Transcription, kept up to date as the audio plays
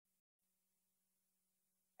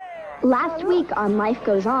Last week on Life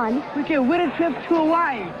Goes On, We can win a trip to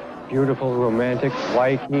Hawaii. Beautiful, romantic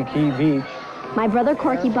Waikiki Beach. my brother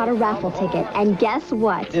Corky bought a raffle ticket, and guess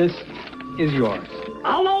what? This is yours.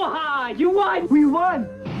 Aloha! You won! We won!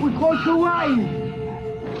 We're close to Hawaii!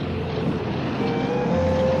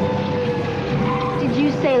 Did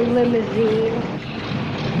you say limousine?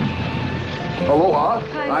 Aloha.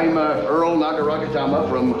 I'm Earl Nakarakatama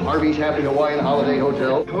from Harvey's Happy Hawaiian Holiday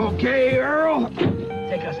Hotel. Okay, Earl.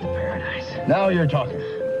 Take us to paradise. Now you're talking.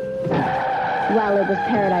 Well, it was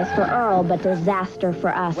paradise for Earl, but disaster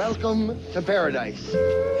for us. Welcome to paradise.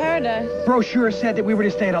 Paradise. Brochure said that we were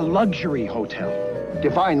to stay at a luxury hotel.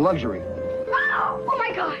 Define luxury. Oh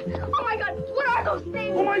my God! Oh my God! What are those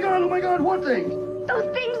things? Oh my God, what thing?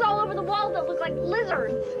 Those things all over the walls that look like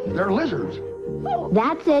lizards. They're lizards.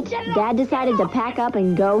 That's it. Dad decided to pack up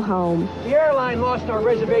and go home. The airline lost our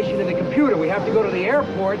reservation in the computer. We have to go to the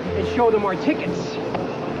airport and show them our tickets.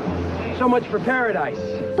 So much for paradise.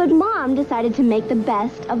 But Mom decided to make the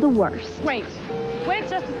best of the worst. Wait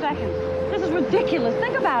just a second. This is ridiculous.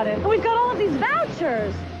 Think about it. We've got all of these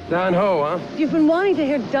vouchers. Don Ho, huh? You've been wanting to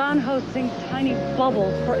hear Don Ho sing Tiny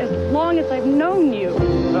Bubbles for as long as I've known you.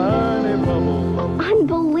 Tiny bubble.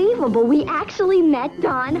 Unbelievable. We actually met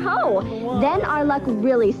Don Ho. Then our luck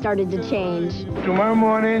really started to change. Tomorrow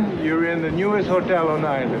morning, you're in the newest hotel on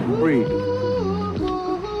island. Free.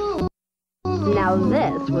 Now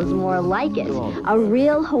this was more like it. A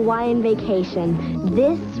real Hawaiian vacation.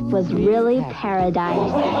 This was really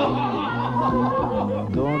paradise.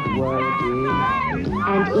 Don't worry, dear.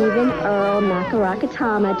 And even Earl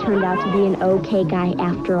Nakarakatama turned out to be an okay guy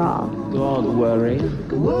after all. Don't worry.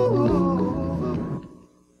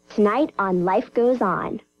 Tonight on Life Goes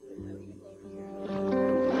On.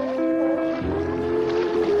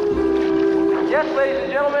 Yes, ladies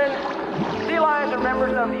and gentlemen, sea lions are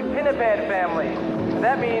members of the pinniped family. And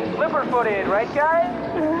that means slipper-footed, right, guys?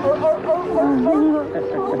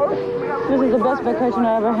 This is the best vacation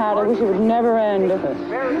I ever had. I wish it would never end.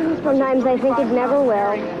 Sometimes I think it never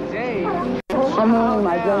will. I'm ruining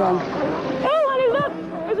my dinner. Oh, honey, look!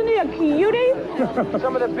 Isn't he a cutie?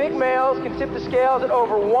 Some of the big males can tip the scales at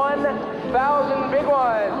over 1,000 big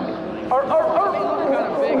ones. They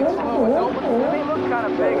look kind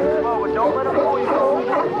of big and slow, but don't let them fool you.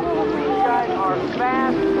 These guys are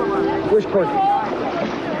fast swimmers. Where's Corky?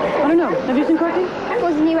 I don't know. Have you seen Corky?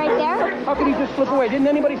 Wasn't he right there? How could he just slip away? Didn't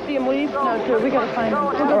anybody see him leave? No, sure. We gotta find him.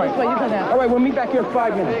 We'll go this way. You go that. All right, we'll meet back here in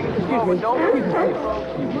 5 minutes. Excuse me. These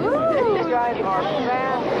guys are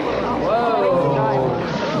fast swimmers.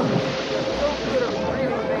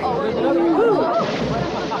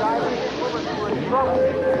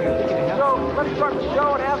 So, let's start the show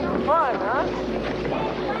and have some fun, huh?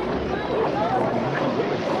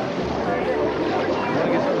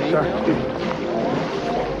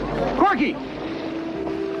 Corky!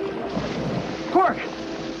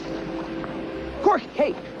 Corky,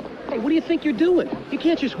 hey, what do you think you're doing? You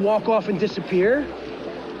can't just walk off and disappear.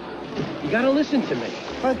 You gotta listen to me.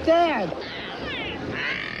 But Dad!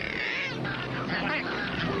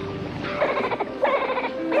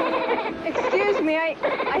 Excuse me.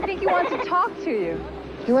 I think he wants to talk to you.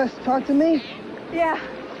 He wants to talk to me? Yeah.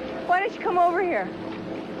 Why don't you come over here?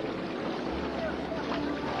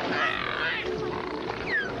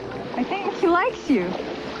 I think he likes you.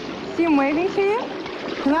 See him waving to you?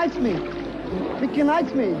 He likes me. He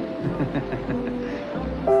likes me.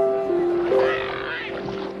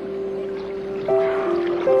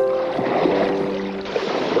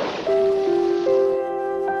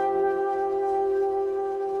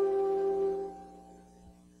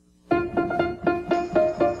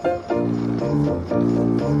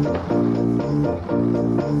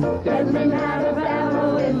 Desmond had a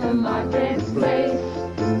barrel in the marketplace.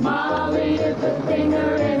 Molly is a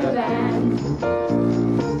singer in a band.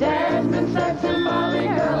 Desmond said to Molly,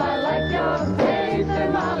 girl, I like your face.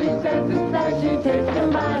 And Molly said, that you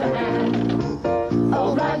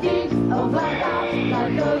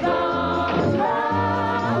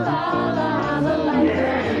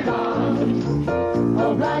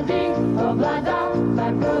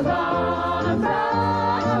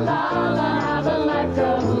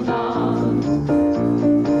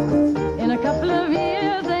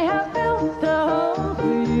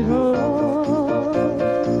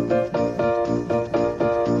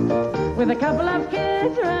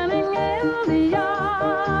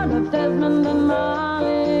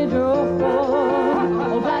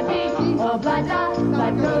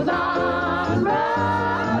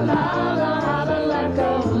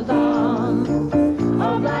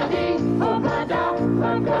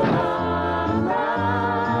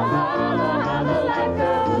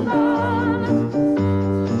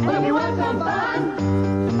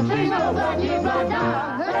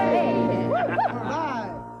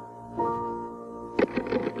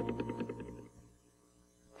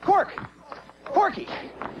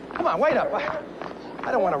Come on, wait up.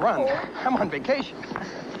 I don't want to run. I'm on vacation.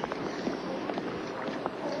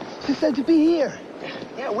 She said to be here.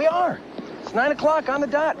 Yeah, we are. It's 9 o'clock on the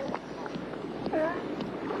dot.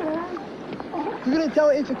 You're gonna tell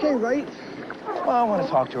her it's okay, right? Well, I want to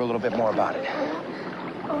talk to her a little bit more about it.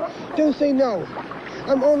 Don't say no.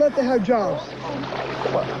 I'm old enough to have jobs.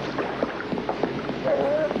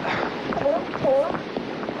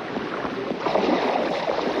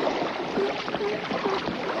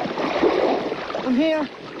 I'm here.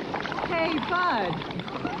 Hey, Bud.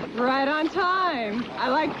 Right on time. I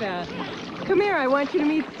like that. Come here, I want you to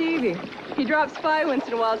meet Stevie. He drops by once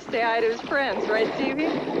in a while to say hi to his friends, right, Stevie?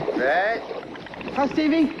 Right? Hi,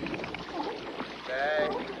 Stevie.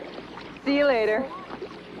 Right. See you later.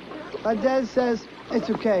 My dad says it's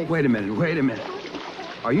okay. Wait a minute.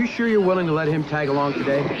 Are you sure you're willing to let him tag along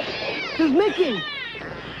today? Who's Mickey?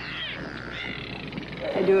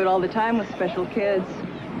 I do it all the time with special kids.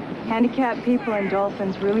 Handicapped people and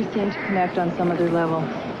dolphins really seem to connect on some other level.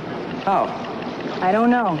 Oh. I don't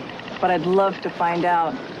know, but I'd love to find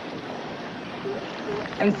out.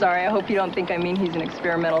 I'm sorry, I hope you don't think I mean he's an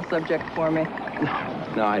experimental subject for me.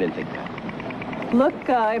 No, I didn't think that. Look,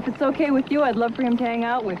 if it's okay with you, I'd love for him to hang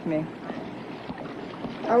out with me.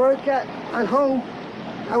 I work at home.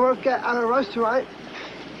 I work at a restaurant.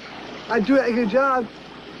 I do a good job.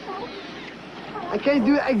 I can't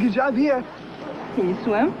do a good job here. Can you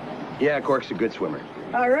swim? Yeah, Cork's a good swimmer.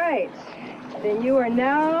 All right. Then you are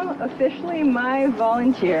now officially my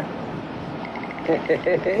volunteer. All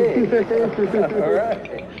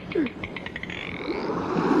right.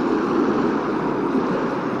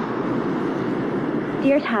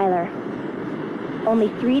 Dear Tyler, only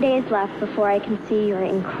 3 days left before I can see your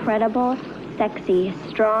incredible, sexy,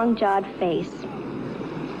 strong-jawed face.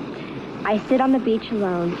 I sit on the beach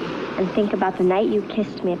alone and think about the night you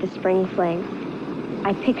kissed me at the spring fling.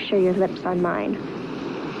 I picture your lips on mine.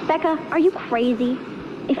 Becca, are you crazy?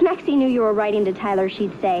 If Maxie knew you were writing to Tyler,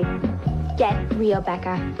 she'd say, "Get real,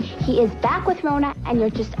 Becca. He is back with Rona, and you're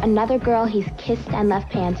just another girl he's kissed and left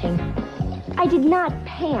panting." I did not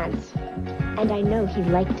pant, and I know he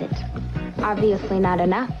liked it. Obviously not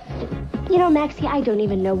enough. You know, Maxie, I don't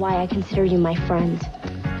even know why I consider you my friend.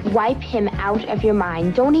 Wipe him out of your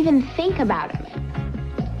mind. Don't even think about him.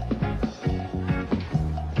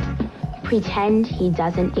 Pretend he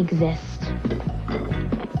doesn't exist.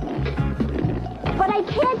 But I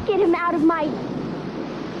can't get him out of my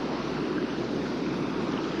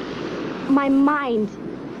mind.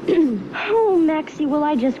 Oh, Maxie, will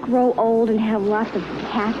I just grow old and have lots of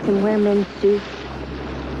cats and wear men's suits?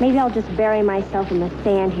 Maybe I'll just bury myself in the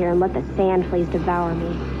sand here and let the sand fleas devour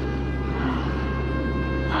me.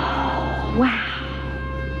 Wow.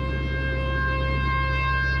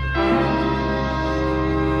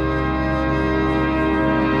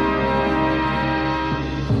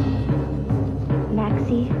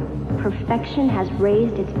 Maxie, perfection has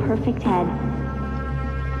raised its perfect head.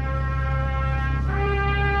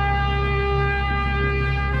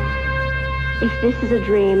 If this is a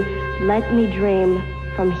dream, let me dream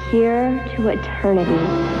from here to eternity.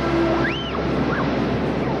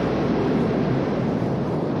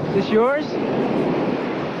 This yours?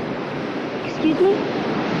 Excuse me?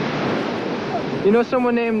 You know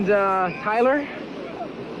someone named Tyler?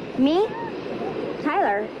 Me?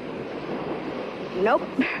 Tyler? Nope.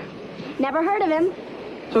 Never heard of him.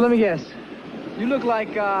 So let me guess. You look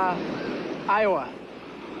like Iowa.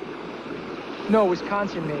 No,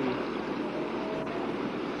 Wisconsin maybe.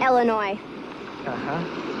 Illinois. Uh-huh.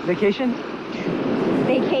 Vacation?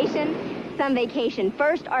 Vacation? Some vacation.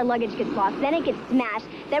 First, our luggage gets lost, then it gets smashed,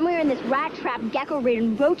 then we were in this rat-trapped,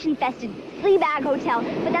 gecko-ridden, roach-infested, flea-bag hotel.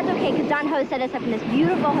 But that's okay, because Don Ho set us up in this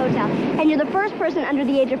beautiful hotel. And you're the first person under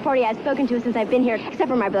the age of 40 I've spoken to since I've been here, except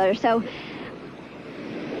for my brother, so...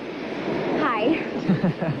 Hi.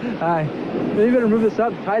 Hi. Maybe you better move this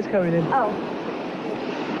up. The tide's coming in. Oh.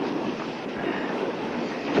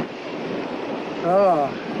 Oh.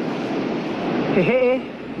 Hehe,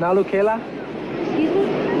 Nalukela. Excuse me?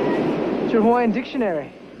 It's your Hawaiian dictionary.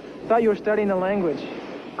 Thought you were studying the language.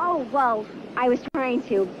 Oh, well, I was trying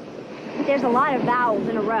to. But there's a lot of vowels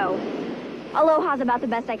in a row. Aloha's about the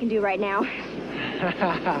best I can do right now.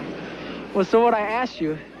 Well, so what I asked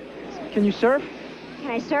you, can you surf? Can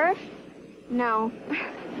I surf? No.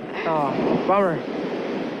 Oh, bummer.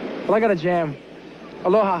 Well, I got a jam.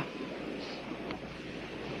 Aloha.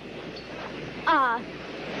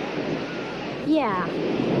 Yeah.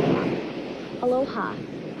 Aloha.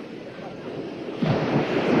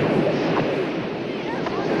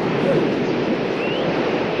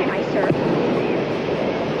 Can I surf?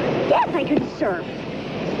 Yes, I could surf.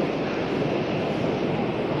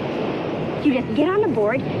 You just get on the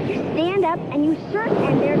board, you stand up, and you surf,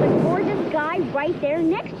 and there's a gorgeous guy right there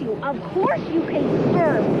next to you. Of course you can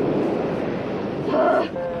surf.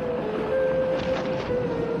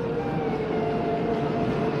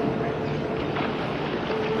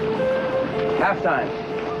 Halftime.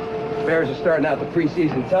 Bears are starting out the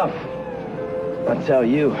preseason tough. I'll tell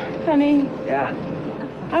you. Honey, Yeah.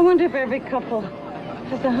 I wonder if every couple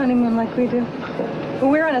has a honeymoon like we do. Well,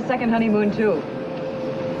 we're on a second honeymoon, too.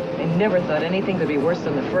 I never thought anything could be worse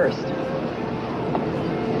than the first.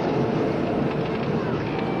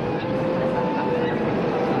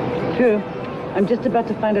 True. I'm just about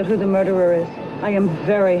to find out who the murderer is. I am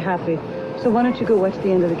very happy. So why don't you go watch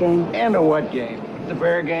the end of the game? And a what game? The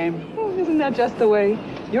Bear game? Oh, isn't that just the way?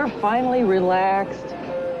 You're finally relaxed.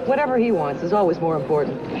 Whatever he wants is always more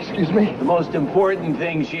important. Excuse me? The most important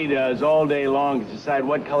thing she does all day long is decide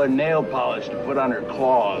what color nail polish to put on her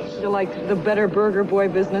claws. You're like the Better Burger Boy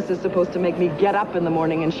business is supposed to make me get up in the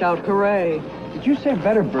morning and shout hooray. Did you say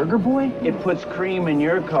Better Burger Boy? It puts cream in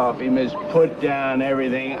your coffee, Miss Put Down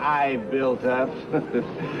Everything I've built up.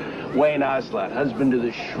 Wayne Oslett, husband to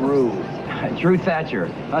the shrew. Drew Thatcher,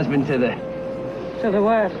 husband to the To the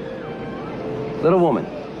what? little woman.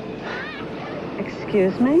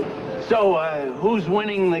 Excuse me? So, who's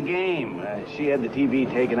winning the game? She had the TV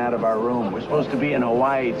taken out of our room. We're supposed to be in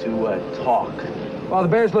Hawaii to talk. Well, the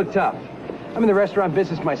Bears look tough. I'm in the restaurant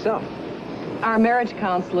business myself. Our marriage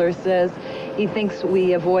counselor says he thinks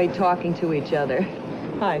we avoid talking to each other.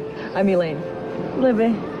 Hi, I'm Elaine.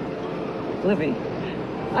 Libby. Libby,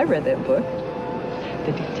 I read that book.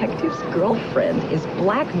 The detective's girlfriend is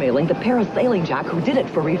blackmailing the parasailing jock who did it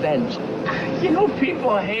for revenge. You know,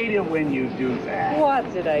 people hate it when you do that.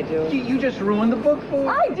 What did I do? You just ruined the book for her.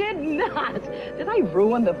 I did not. Did I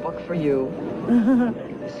ruin the book for you?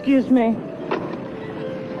 Excuse me.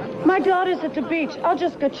 My daughter's at the beach. I'll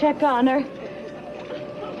just go check on her.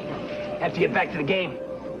 Have to get back to the game.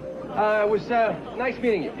 It was nice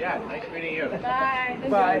meeting you. Yeah, nice meeting you. Bye.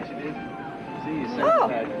 Bye. See you soon.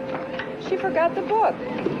 Oh, she forgot the book.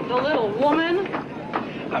 The little woman.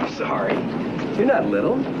 I'm sorry. You're not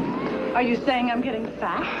little. Are you saying I'm getting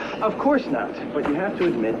fat? Of course not. But you have to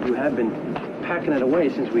admit you have been packing it away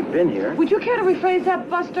since we've been here. Would you care to rephrase that,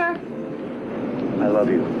 Buster? I love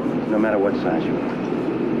you, no matter what size you are.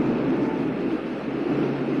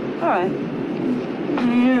 All right.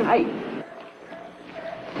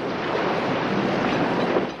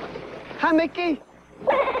 Hi, Mickey.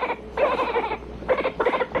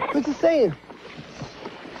 What's it saying?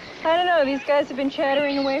 I don't know. These guys have been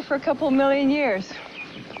chattering away for a couple million years.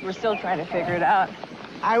 We're still trying to figure it out.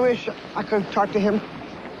 I wish I could talk to him.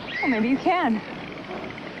 Well, maybe you can.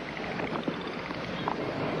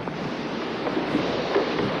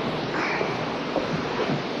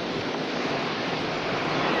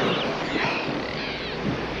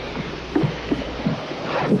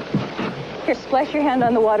 Here, splash your hand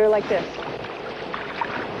on the water like this.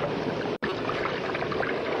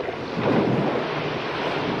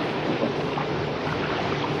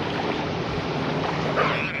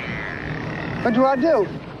 What do I do?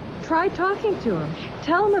 Try talking to him.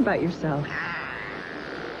 Tell him about yourself.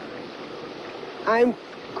 I'm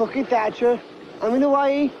Corky Thatcher. I'm in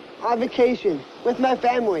Hawaii on vacation with my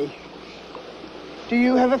family. Do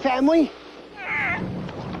you have a family?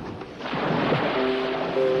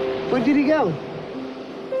 Where did he go?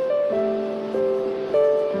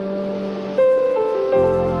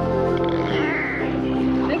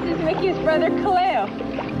 This is Mickey's brother, Kaleo,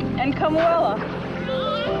 and Kamuela.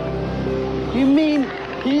 You mean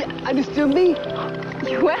he understood me?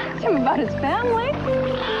 You asked him about his family.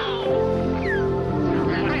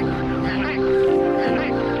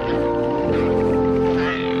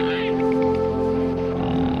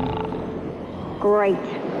 Great.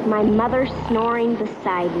 My mother snoring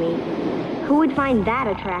beside me. Who would find that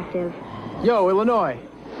attractive? Yo, Illinois.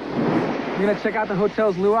 You gonna check out the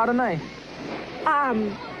hotel's luau tonight?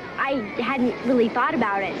 I hadn't really thought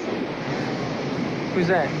about it. Who's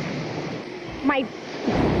that? My...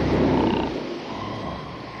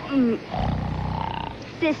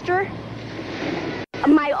 sister?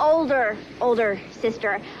 My older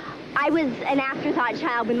sister. I was an afterthought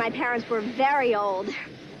child when my parents were very old.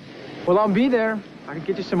 Well, I'll be there. I can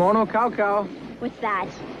get you some ono cow. What's that?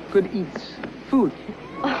 Good eats. Food.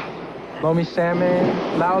 Lomi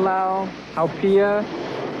salmon, lau, haupia.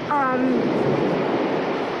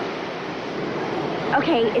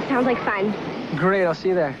 Okay, it sounds like fun. Great, I'll see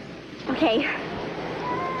you there. Okay.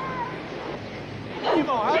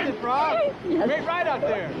 Timo, how's it, Rob? Yes. Great ride out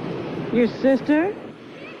there. Your sister?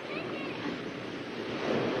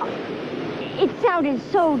 It sounded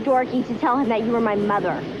so dorky to tell him that you were my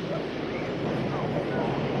mother.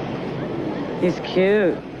 He's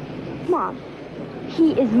cute. Mom,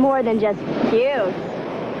 he is more than just cute.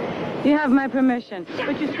 You have my permission,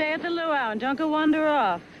 but you stay at the luau and don't go wander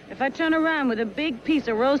off. If I turn around with a big piece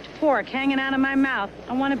of roast pork hanging out of my mouth,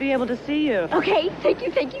 I want to be able to see you. Okay, thank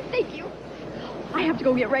you, thank you, thank you. I have to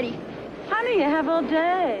go get ready. Honey, you have all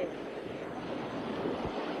day.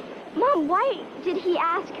 Mom, why did he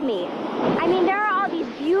ask me? I mean, there are all these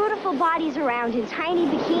beautiful bodies around in tiny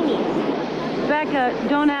bikinis. Becca,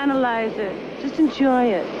 don't analyze it. Just enjoy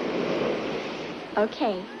it.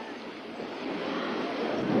 Okay.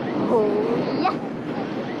 Oh, yes.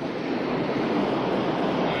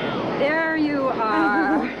 There you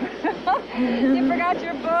are. You forgot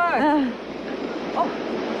your book.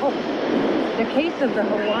 Oh, the case of the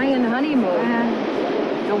Hawaiian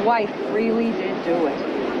honeymoon. The wife really did do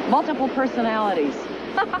it. Multiple personalities.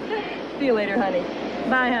 See you later, honey.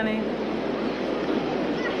 Bye, honey.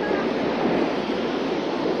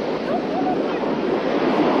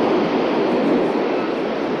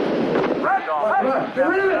 Get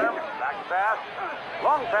rid of it! Back pass.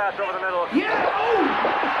 Long pass over the middle. Yeah!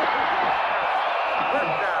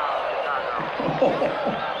 Touchdown, Chicago.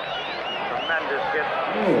 Tremendous hit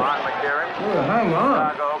on McCarron. Hang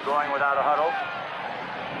on. Chicago going without a huddle.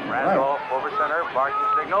 Randolph over center. Barton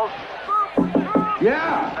signals.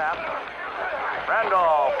 Yeah! Snap.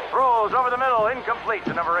 Randolph throws over the middle. Incomplete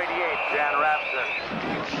to number 88, Jan Rapson.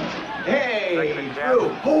 Hey, Drew.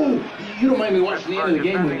 Oh, you don't mind me watching the end of the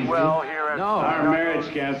game with you, well here at Our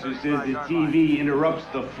marriage counselor says the TV interrupts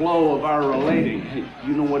the flow of our relating. Hey,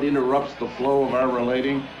 you know what interrupts the flow of our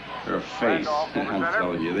relating? Her face. I'm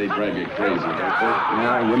telling you, they drive you crazy, don't they?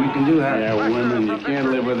 Yeah, women can do that. Yeah, women, you can't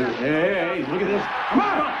live with it. Hey, look at this. Come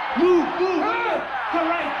on! Move! Come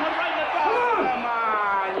right in the ball! Come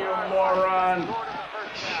on, you moron!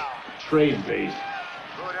 Trade base.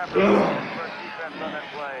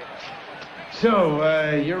 So,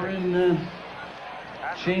 you're in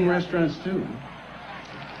chain restaurants too?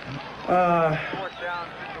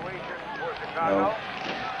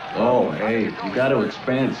 Oh, hey, you got to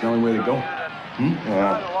expand. It's the only way to go.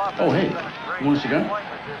 Oh, hey, you want a cigar?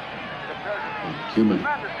 Cuban.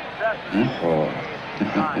 Oh.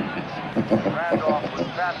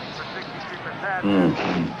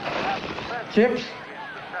 Chips?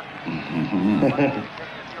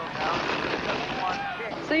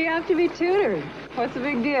 So you have to be tutored. What's the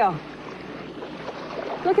big deal?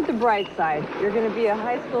 Look at the bright side. You're going to be a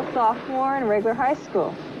high school sophomore in regular high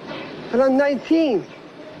school. But I'm 19.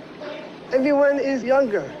 Everyone is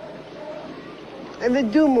younger. And they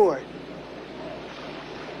do more.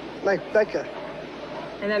 Like Becca.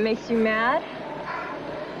 And that makes you mad?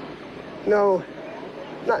 No,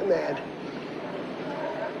 not mad.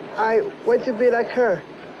 I want to be like her.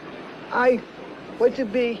 I want to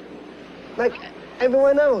be like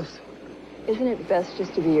everyone else. Isn't it best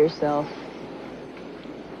just to be yourself?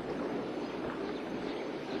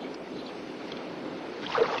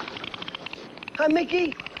 Hi,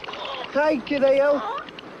 Mickey. Hi, Kideo.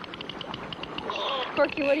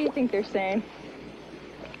 Corky, what do you think they're saying?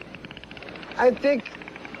 I think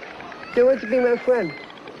they want to be my friend.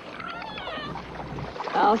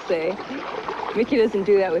 I'll say. Mickey doesn't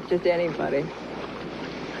do that with just anybody.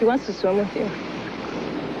 He wants to swim with you.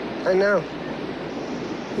 I know.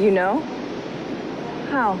 You know?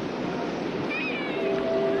 How?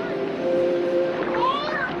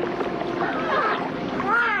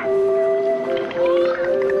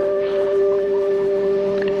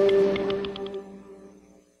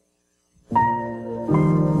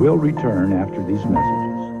 We'll return after these messages.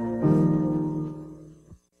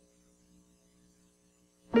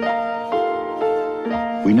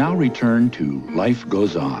 We now return to Life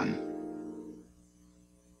Goes On.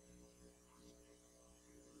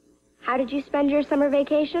 How did you spend your summer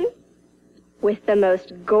vacation? With the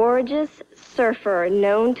most gorgeous surfer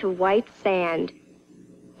known to white sand.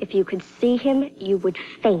 If you could see him, you would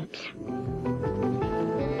faint.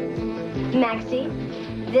 Maxie,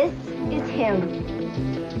 this is him.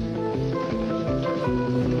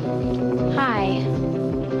 Hi.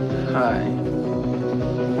 Hi.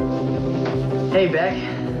 Hey, Beck.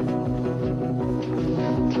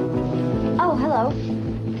 Oh, hello.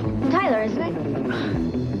 Tyler, isn't it?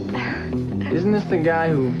 Isn't this the guy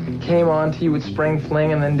who came on to you with Spring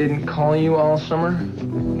Fling and then didn't call you all summer?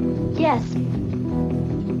 Yes.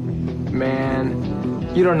 Man,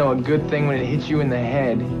 you don't know a good thing when it hits you in the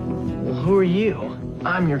head. Well, who are you?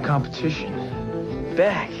 I'm your competition.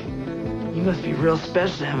 Beck, you must be real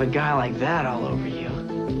special to have a guy like that all over you.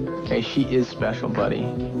 Hey, she is special, buddy.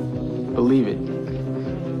 Believe it.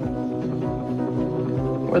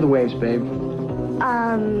 Where are the waves, babe?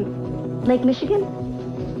 Lake Michigan?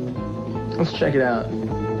 Let's check it out.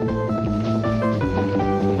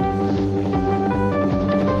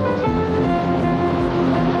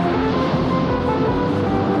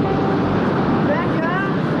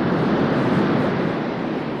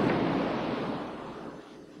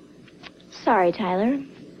 Sorry, Tyler.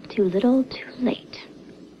 Too little, too late.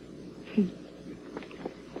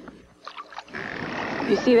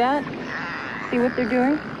 You see that? See what they're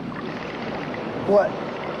doing? What?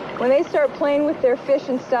 When they start playing with their fish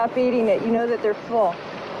and stop eating it, you know that they're full.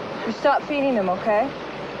 You stop feeding them, okay?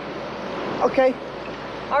 Okay.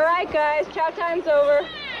 All right, guys, chow time's over.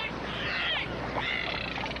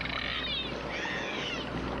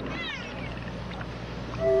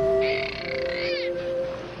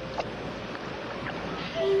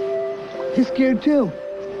 He's scared too.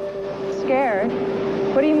 Scared?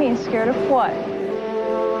 What do you mean, scared of what?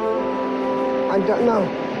 I don't know.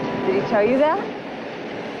 Did he tell you that?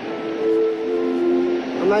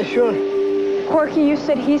 I'm not sure. Corky, you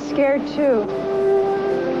said he's scared too.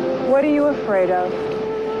 What are you afraid of?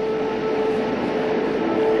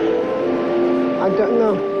 I don't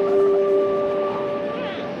know.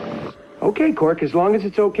 Okay, Cork, as long as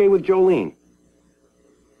it's okay with Jolene.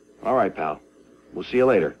 All right, pal. We'll see you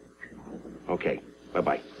later. Okay,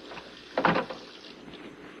 bye-bye.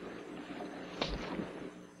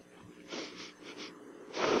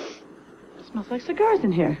 Smells like cigars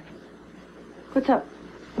in here. What's up?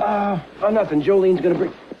 Nothing. Jolene's gonna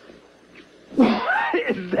bring... What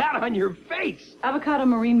is that on your face? Avocado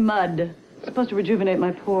marine mud. It's supposed to rejuvenate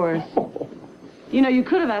my pores. You know, you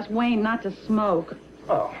could have asked Wayne not to smoke.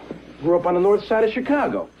 Oh, grew up on the north side of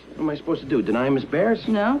Chicago. What am I supposed to do, deny him his bears?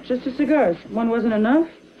 No, just the cigars. One wasn't enough.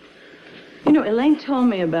 You know, Elaine told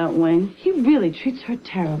me about Wayne. He really treats her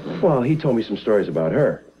terribly. Well, he told me some stories about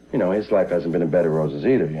her. You know, his life hasn't been a bed of roses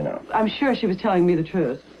either, you know. I'm sure she was telling me the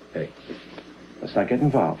truth. Hey, let's not get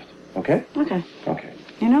involved, okay? Okay. Okay.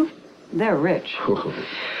 You know, they're rich.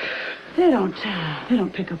 They don't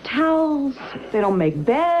pick up towels. They don't make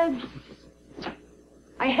beds.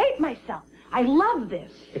 I hate myself. I love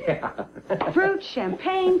this. Yeah. Fruit,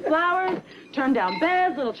 champagne, flowers, turn down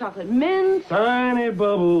beds, little chocolate mints. Tiny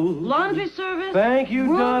bubbles. Laundry service. Thank you,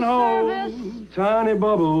 room Dunho. service. Tiny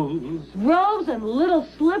bubbles. Robes and little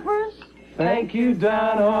slippers. Thank you,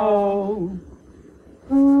 Dunho.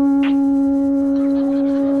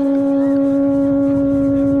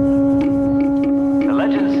 The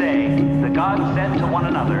legends say the gods said to one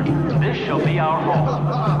another, "This shall be our home,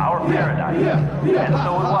 our paradise." And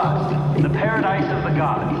so it was, the paradise of the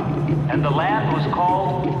gods. And the land was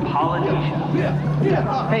called Polynesia.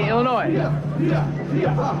 Hey, Illinois.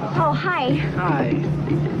 Oh, hi. Hi.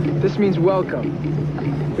 This means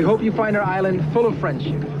welcome. We hope you find our island full of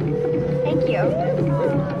friendship. Thank you.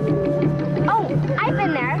 Oh, I've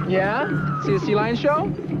been there. Yeah? See the sea lion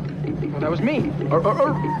show? Well, that was me.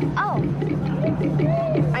 Oh.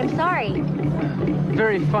 I'm sorry.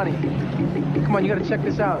 Very funny. Come on, you gotta check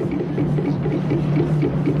this out.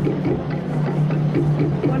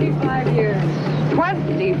 25 years.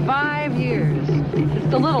 25 years. It's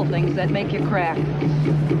the little things that make you crack.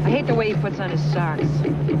 I hate the way he puts on his socks.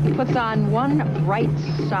 He puts on one bright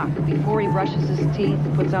sock before he brushes his teeth,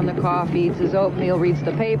 puts on the coffee, eats his oatmeal, reads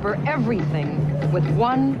the paper, everything with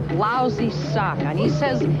one lousy sock on. He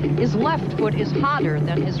says his left foot is hotter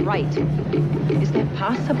than his right. Is that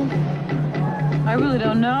possible? I really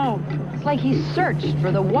don't know. It's like he searched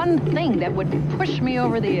for the one thing that would push me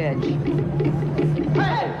over the edge.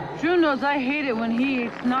 Drew knows I hate it when he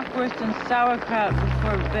eats knockwurst and sauerkraut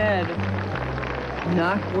before bed.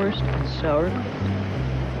 Knockwurst and sauerkraut?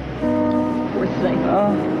 Poor thing.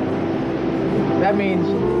 Oh. That means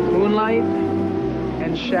moonlight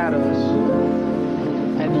and shadows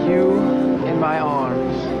and you in my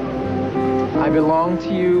arms. I belong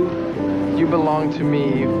to you, you belong to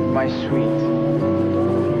me, my sweet.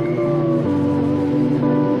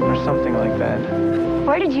 Or something like that.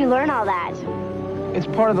 Where did you learn all that? It's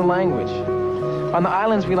part of the language. On the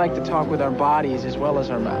islands, we like to talk with our bodies as well as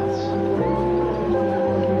our mouths.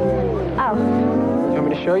 Oh. You want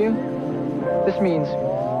me to show you? This means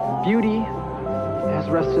beauty has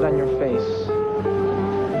rested on your face.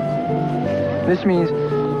 This means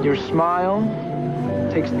your smile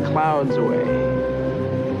takes the clouds away.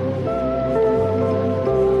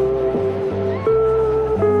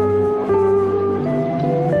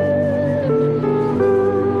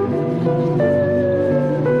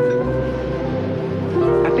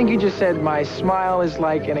 You just said my smile is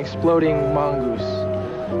like an exploding mongoose.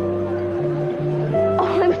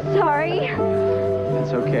 Oh, I'm sorry.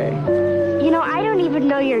 That's okay. You know, I don't even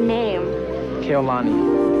know your name.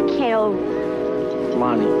 Keolani. Kale.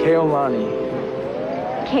 Lonnie. Keolani.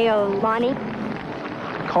 Keolani?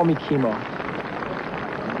 Call me Chemo.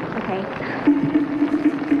 Okay.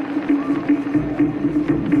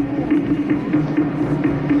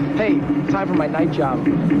 Hey, time for my night job.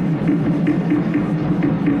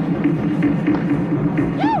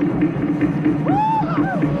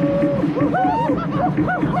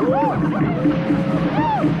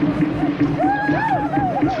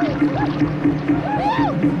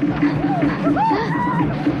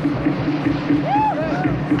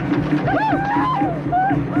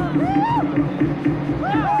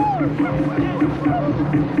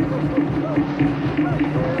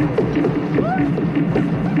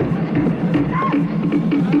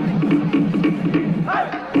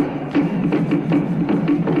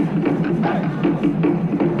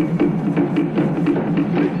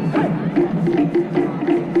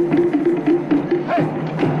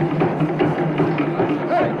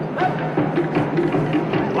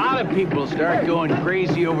 People start going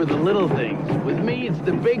crazy over the little things. With me, it's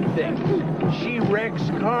the big things. She wrecks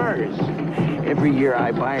cars. Every year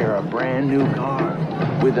I buy her a brand new car.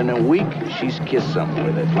 Within a week, she's kissed something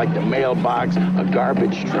with it, like the mailbox, a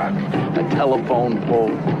garbage truck, a telephone pole.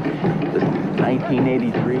 The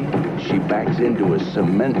 1983, she backs into a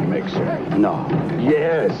cement mixer. No.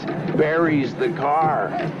 Yes, buries the car.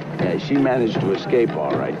 Yeah, she managed to escape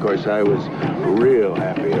all right. Of course, I was real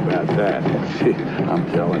happy about that. I'm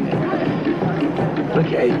telling you. Look,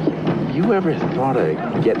 hey, you ever thought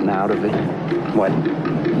of getting out of it? What?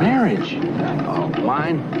 Marriage. Oh,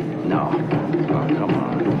 mine? No. Oh, come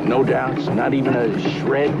on. No doubts? Not even a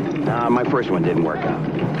shred? Nah, my first one didn't work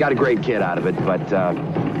out. Got a great kid out of it, but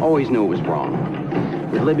always knew it was wrong.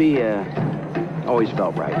 With Libby, always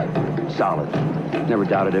felt right. Solid. Never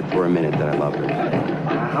doubted it for a minute that I loved her.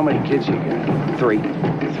 How many kids you got? 3.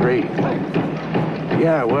 3?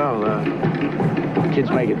 Yeah, well, kids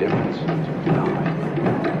make a difference.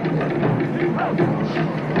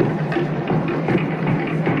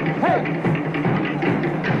 Hey!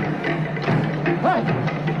 Hey!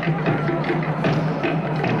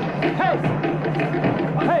 Hey!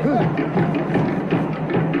 Hey!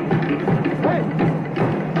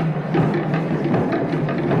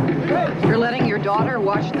 Hey! You're letting your daughter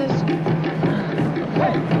watch this?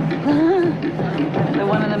 The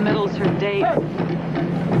one in the middle's her date.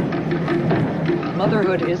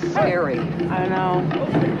 Motherhood is scary. I know.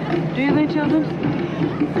 Do you have any children?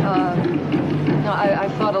 No,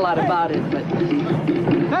 I've thought a lot about it, but...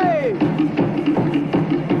 Hey!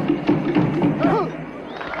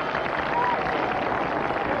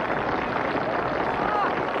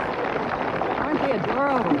 Aren't they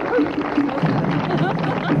adorable?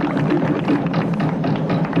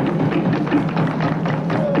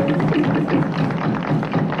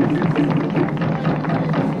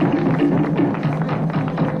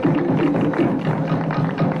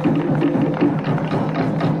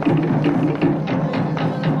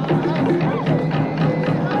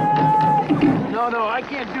 No, I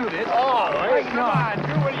can't do this. Oh, hey, come on.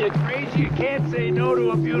 What are you, crazy? You can't say no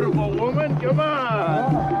to a beautiful woman. Come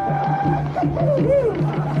on.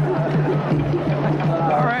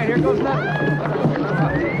 All right, here goes nothing.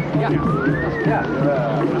 Yeah.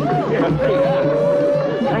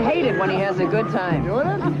 I hate it when he has a good time. Doing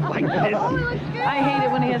it? Like this? I hate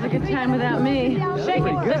it when he has a good time without me. Shake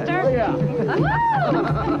it, sister. Oh, yeah.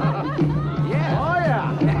 Yeah. Oh,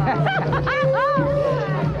 yeah.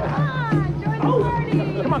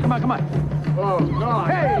 Come on. Oh, God.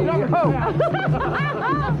 Hey,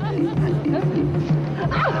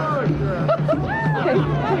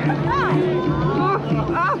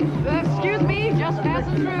 Excuse me, just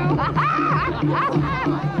passing through.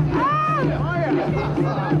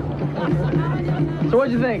 So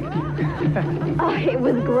what'd you think? Oh, it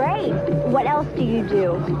was great. What else do you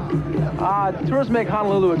do? Tourists make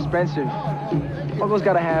Honolulu expensive. Uncle's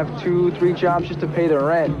got to have 2-3 jobs just to pay their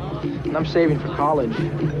rent. And I'm saving for college.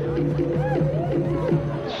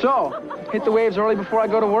 So, hit the waves early before I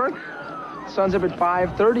go to work? Sun's up at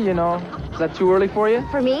 5:30, you know. Is that too early for you?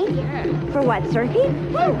 For me? For what, surfing?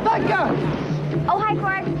 Hey, that guy! Oh, hi,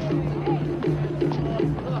 Cork.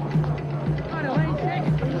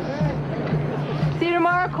 See you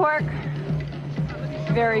tomorrow, Cork.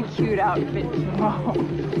 Very cute outfit. Oh,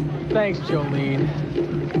 thanks, Jolene.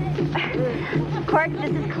 Cork,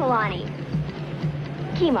 this is Kalani.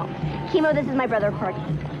 Chemo, this is my brother, Corky.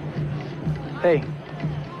 Hey.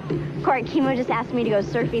 Cork, Chemo just asked me to go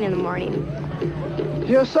surfing in the morning.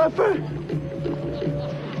 You're a surfer?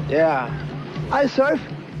 Yeah. I surf.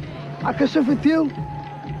 I can surf with you.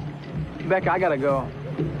 Becca, I gotta go.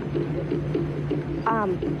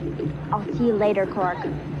 I'll see you later, Cork.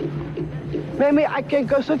 Maybe I can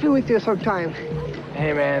go surfing with you sometime.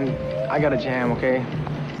 Hey, man, I got a jam, okay?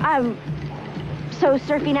 So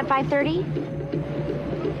surfing at 5:30?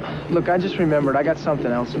 Look, I just remembered I got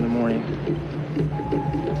something else in the morning.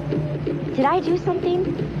 Did I do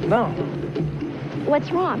something? No,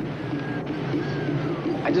 What's wrong?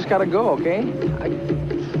 I just gotta go, okay?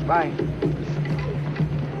 Bye.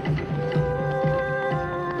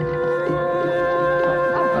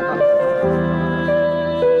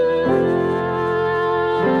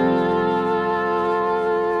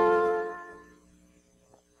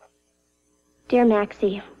 Dear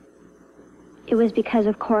Maxie, it was because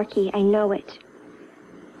of Corky, I know it.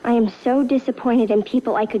 I am so disappointed in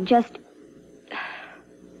people I could just...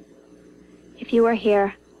 If you were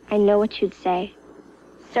here, I know what you'd say.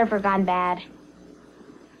 Surfer gone bad.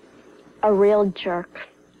 A real jerk.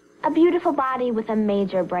 A beautiful body with a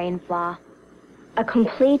major brain flaw. A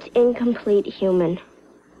complete, incomplete human.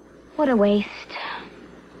 What a waste.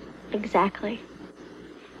 Exactly.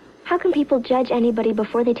 How can people judge anybody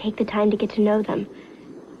before they take the time to get to know them?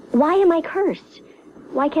 Why am I cursed?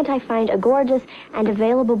 Why can't I find a gorgeous and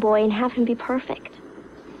available boy and have him be perfect?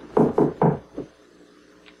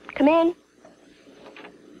 Come in.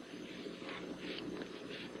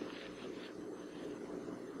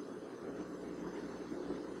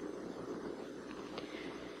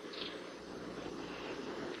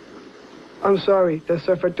 I'm sorry, the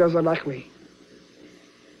surfer doesn't like me.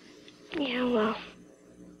 Yeah, well...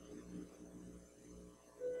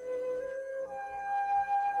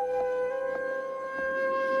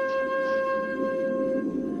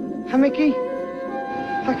 Hi, Mickey.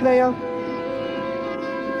 How can I help?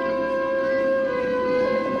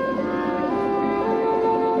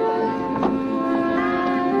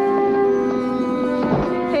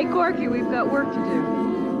 Hey, Corky, we've got work to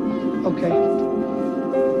do. Okay.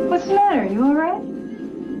 What's the matter? You all right?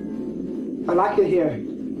 I like it here.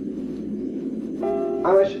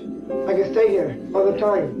 I wish I could stay here all the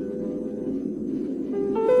time.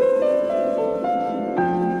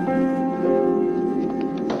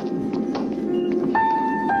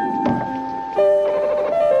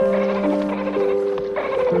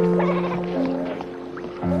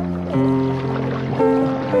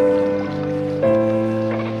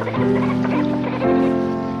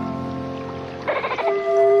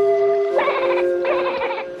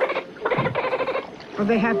 Are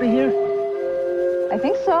they happy here? I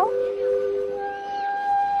think so.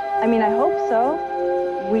 I mean, I hope so.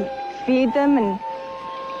 We feed them and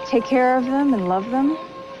take care of them and love them.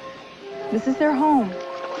 This is their home.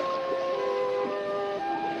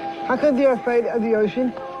 How come they're afraid of the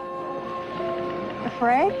ocean?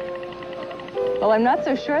 Afraid? Well, I'm not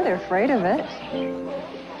so sure they're afraid of it.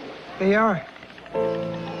 They are.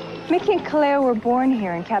 Mickey and Claire were born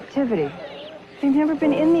here in captivity. They've never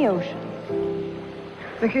been in the ocean.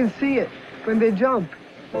 They can see it when they jump.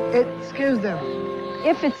 It scares them.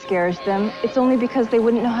 If it scares them, it's only because they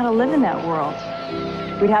wouldn't know how to live in that world.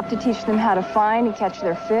 We'd have to teach them how to find and catch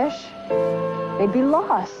their fish. They'd be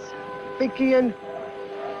lost. Mickey and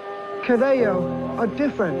Cadeo are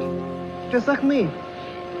different, just like me.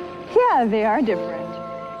 Yeah, they are different.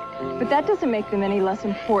 But that doesn't make them any less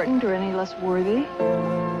important or any less worthy.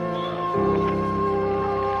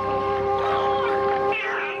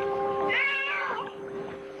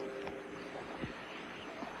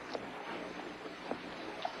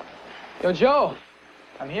 Yo, Joe,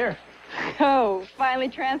 I'm here. Oh, finally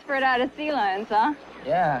transferred out of Sea Lions, huh?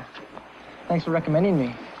 Yeah. Thanks for recommending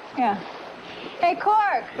me. Yeah. Hey,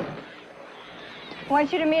 Cork!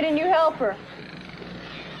 Want you to meet a new helper.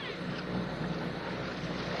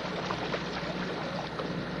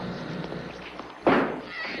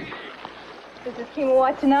 This is Kima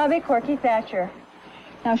Watanabe, Corky Thatcher.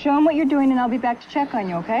 Now show him what you're doing and I'll be back to check on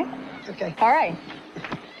you, okay? Okay. All right.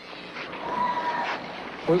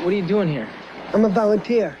 What are you doing here? I'm a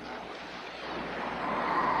volunteer.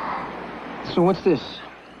 So what's this?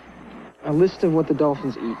 A list of what the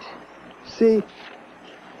dolphins eat. See,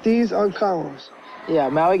 these are columns. Yeah,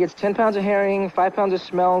 Maui gets 10 pounds of herring, 5 pounds of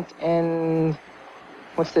smelt, and...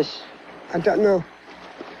 what's this? I don't know.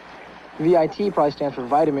 VIT probably stands for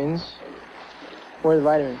vitamins. Where are the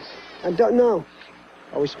vitamins? I don't know.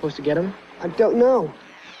 Are we supposed to get them? I don't know.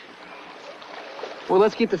 Well,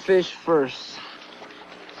 let's get the fish first.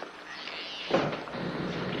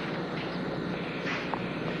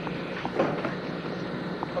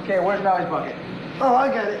 Okay, where's Maui's bucket? Oh, I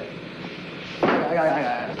got it. I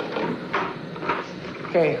got it.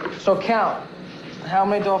 Okay, so count. How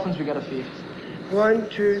many dolphins we gotta feed? 1,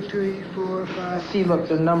 2, 3, 4, 5. See, look,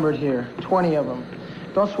 they're numbered here. 20 of them.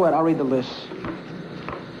 Don't sweat, I'll read the list.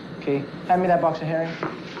 Okay, hand me that box of herring.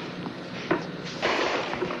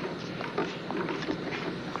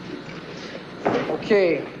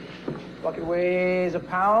 Okay. Bucket weighs a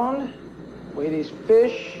pound. Weigh these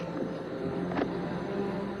fish.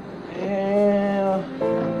 And...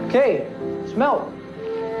 Okay, smell.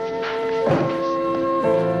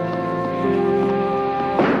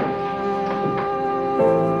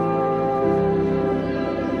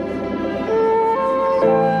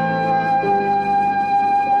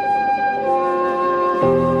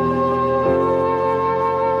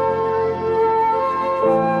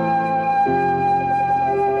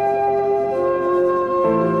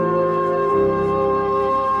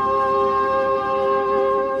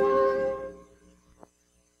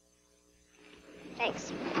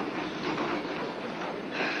 Thanks.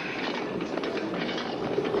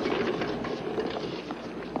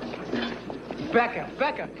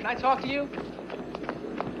 Becca, can I talk to you?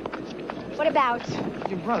 What about?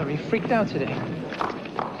 Your brother, he freaked out today.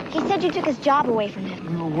 He said you took his job away from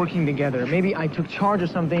him. We were working together. Maybe I took charge or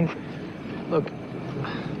something. Look,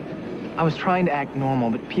 I was trying to act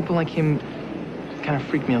normal, but people like him kind of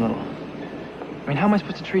freaked me a little. I mean, how am I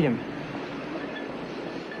supposed to treat him?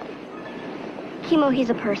 Kimo, he's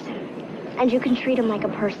a person, and you can treat him like a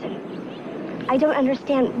person. I don't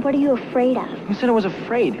understand. What are you afraid of? Who said I was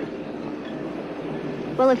afraid?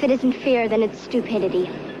 Well, if it isn't fear, then it's stupidity.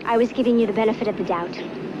 I was giving you the benefit of the doubt.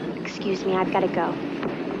 Excuse me, I've got to go.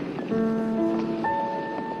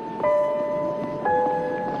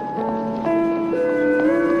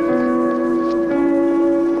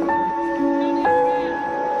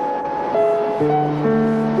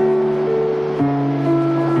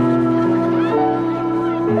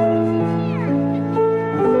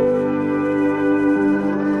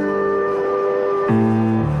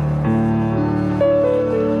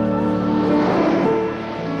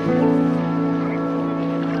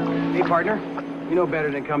 Partner, you know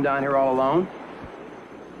better than come down here all alone.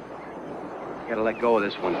 You gotta let go of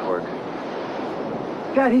this one, Cork.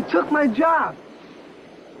 Dad, he took my job.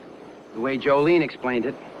 The way Jolene explained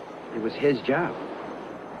it, it was his job.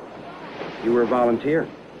 You were a volunteer.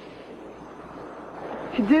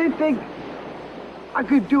 He didn't think I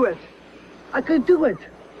could do it. I could do it.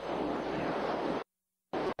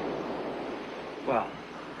 Well,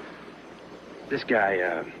 this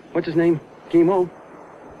guy, what's his name? Kimo?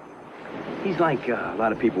 He's like a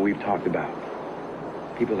lot of people we've talked about.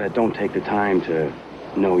 People that don't take the time to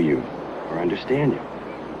know you or understand you.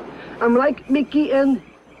 I'm like Mickey and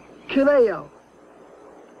Kaleo.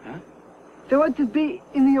 Huh? They want to be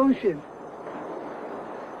in the ocean.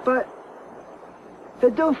 But they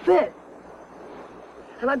don't fit.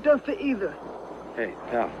 And I don't fit either. Hey,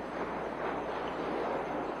 pal.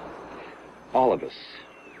 All of us.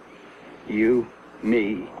 You,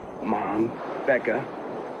 me, Mom, Becca,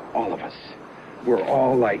 all of us. We're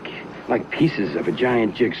all like pieces of a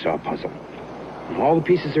giant jigsaw puzzle. And all the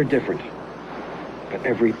pieces are different, but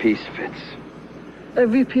every piece fits.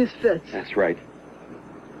 Every piece fits. That's right.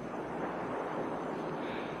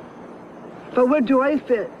 But where do I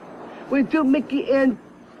fit? Where do Mickey and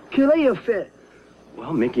Kaleo fit?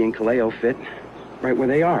 Well, Mickey and Kaleo fit right where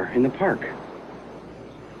they are, in the park.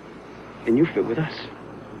 And you fit with us.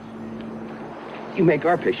 You make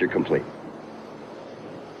our picture complete.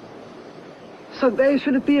 So they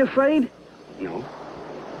shouldn't be afraid? No.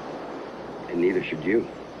 And neither should you.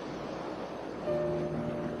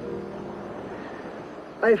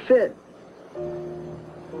 I fit.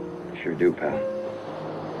 Sure do, pal.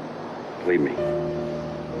 Believe me.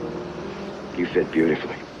 You fit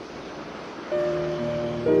beautifully.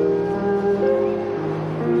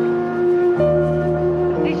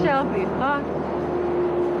 Hey, Shelby, huh?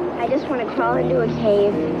 I just want to crawl into a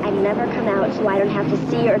cave and never come out so I don't have to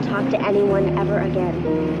see or talk to anyone ever again.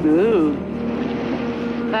 Ooh.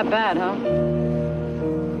 That bad, huh?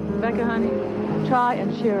 Becca, honey, try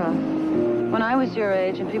and cheer up. When I was your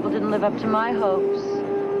age and people didn't live up to my hopes,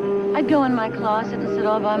 I'd go in my closet and sit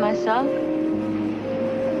all by myself.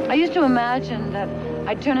 I used to imagine that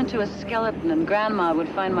I'd turn into a skeleton and Grandma would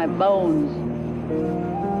find my bones.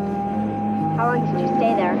 How long did you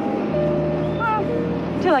stay there?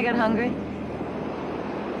 Till I got hungry.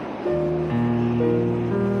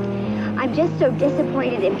 I'm just so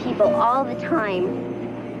disappointed in people all the time.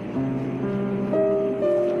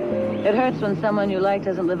 It hurts when someone you like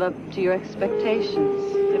doesn't live up to your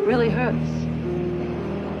expectations. It really hurts.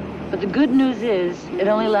 But the good news is, it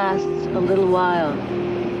only lasts a little while.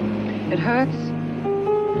 It hurts,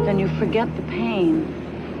 but then you forget the pain,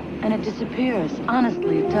 and it disappears.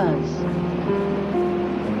 Honestly, it does.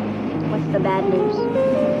 What's the bad news?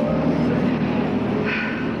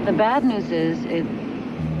 The bad news is it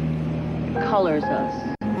colors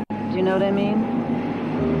us. Do you know what I mean?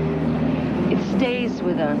 It stays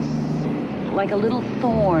with us like a little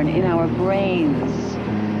thorn in our brains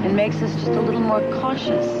and makes us just a little more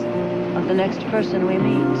cautious of the next person we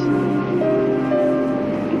meet.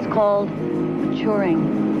 It's called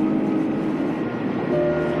maturing.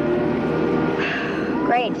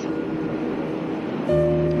 Great.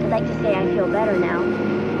 I'd like to say I feel better now.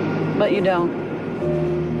 But you don't.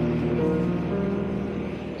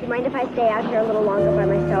 Do you mind if I stay out here a little longer by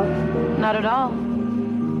myself? Not at all.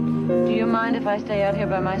 Do you mind if I stay out here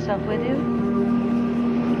by myself with you?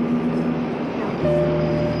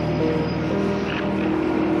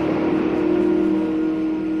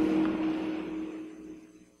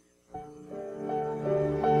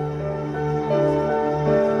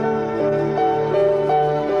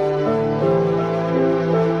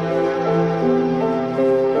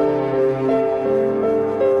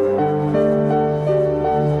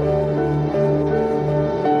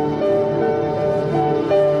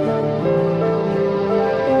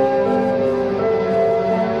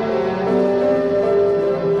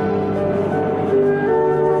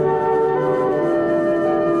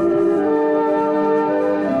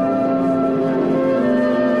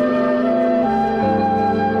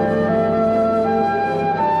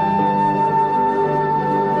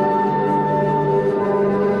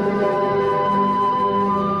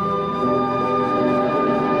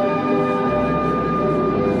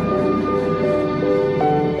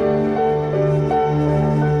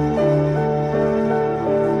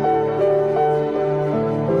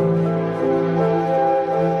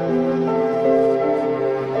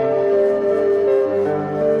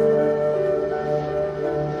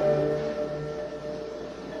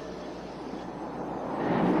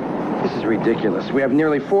 Ridiculous. We have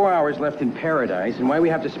nearly 4 hours left in paradise, and why we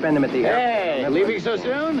have to spend them at the Hey, leaving so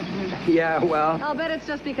soon? Yeah, well... I'll bet it's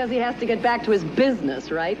just because he has to get back to his business,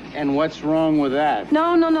 right? And what's wrong with that?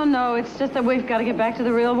 No. It's just that we've got to get back to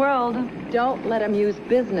the real world. Don't let him use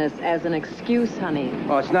business as an excuse, honey.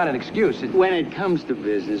 Oh, it's not an excuse. When it comes to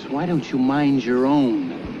business, why don't you mind your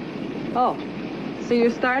own? Oh, so you're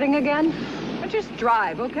starting again? Or just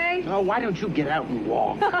drive, okay? Oh, why don't you get out and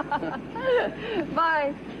walk?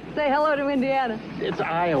 Bye. Say hello to Indiana. It's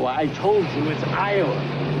Iowa. I told you it's Iowa.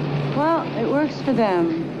 Well, it works for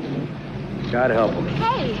them. God help them.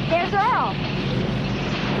 Hey, there's Earl.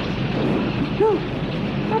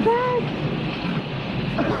 My bag.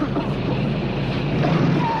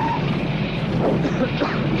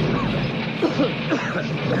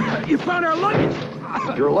 You found our luggage.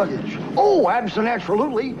 Your luggage? Oh,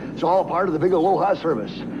 absolutely. It's all part of the big Aloha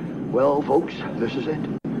service. Well, folks, this is it.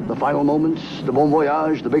 The final moments, the bon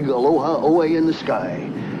voyage, the big Aloha away in the sky.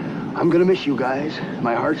 I'm gonna miss you guys.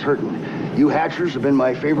 My heart's hurting. You hatchers have been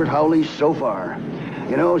my favorite howlies so far.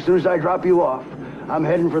 You know, as soon as I drop you off, I'm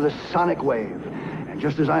heading for the sonic wave. And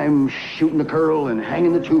just as I'm shooting the curl and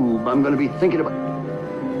hanging the tube, I'm gonna be thinking about...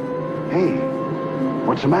 Hey,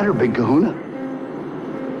 what's the matter, Big Kahuna?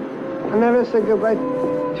 I never said goodbye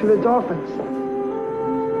to the Dolphins.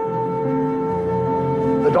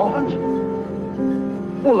 The Dolphins?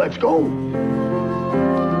 Well, let's go.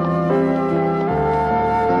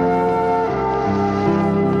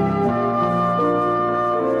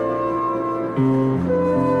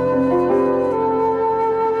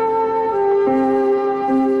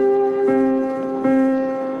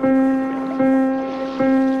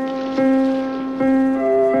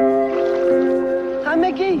 Hi,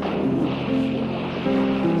 Mickey.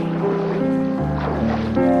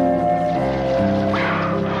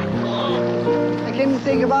 I came to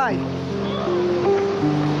say goodbye.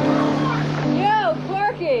 Yo,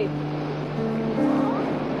 Corky!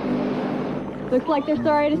 Looks like they're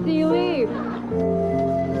sorry to see you leave.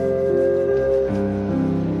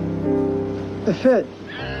 The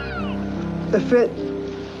fit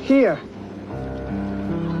here.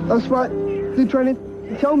 That's what you're trying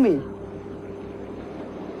to tell me.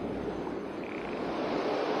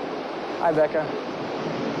 Hi, Becca.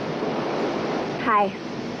 Hi.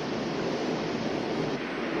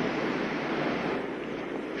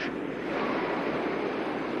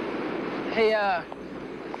 Hey,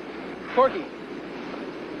 Corky.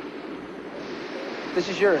 This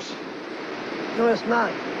is yours. No, it's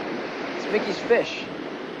not. It's Mickey's fish.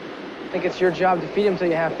 I think it's your job to feed him till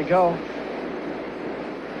you have to go.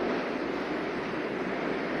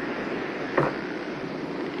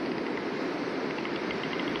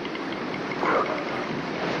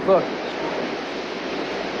 Look.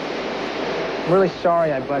 I'm really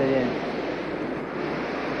sorry I butted in.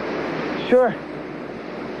 Sure.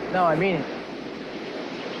 No, I mean it.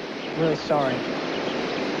 I'm really sorry.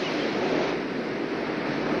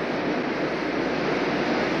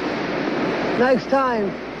 Next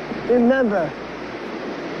time, remember,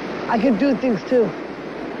 I can do things too.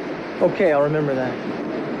 Okay, I'll remember that.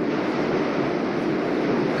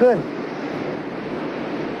 Good.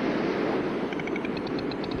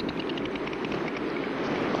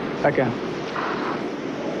 Becca,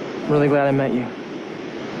 I'm really glad I met you.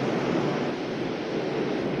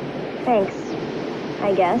 Thanks,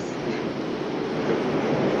 I guess.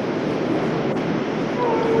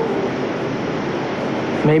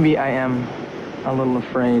 Maybe I am a little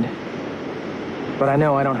afraid, but I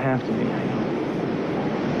know I don't have to be.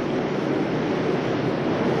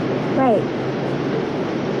 Right.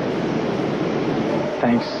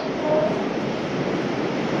 Thanks.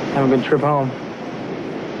 Have a good trip home.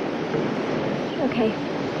 Okay.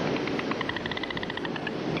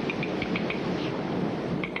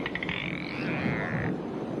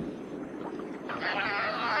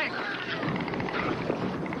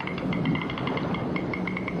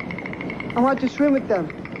 I want to swim with them.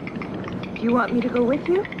 Do you want me to go with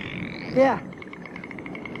you? Yeah.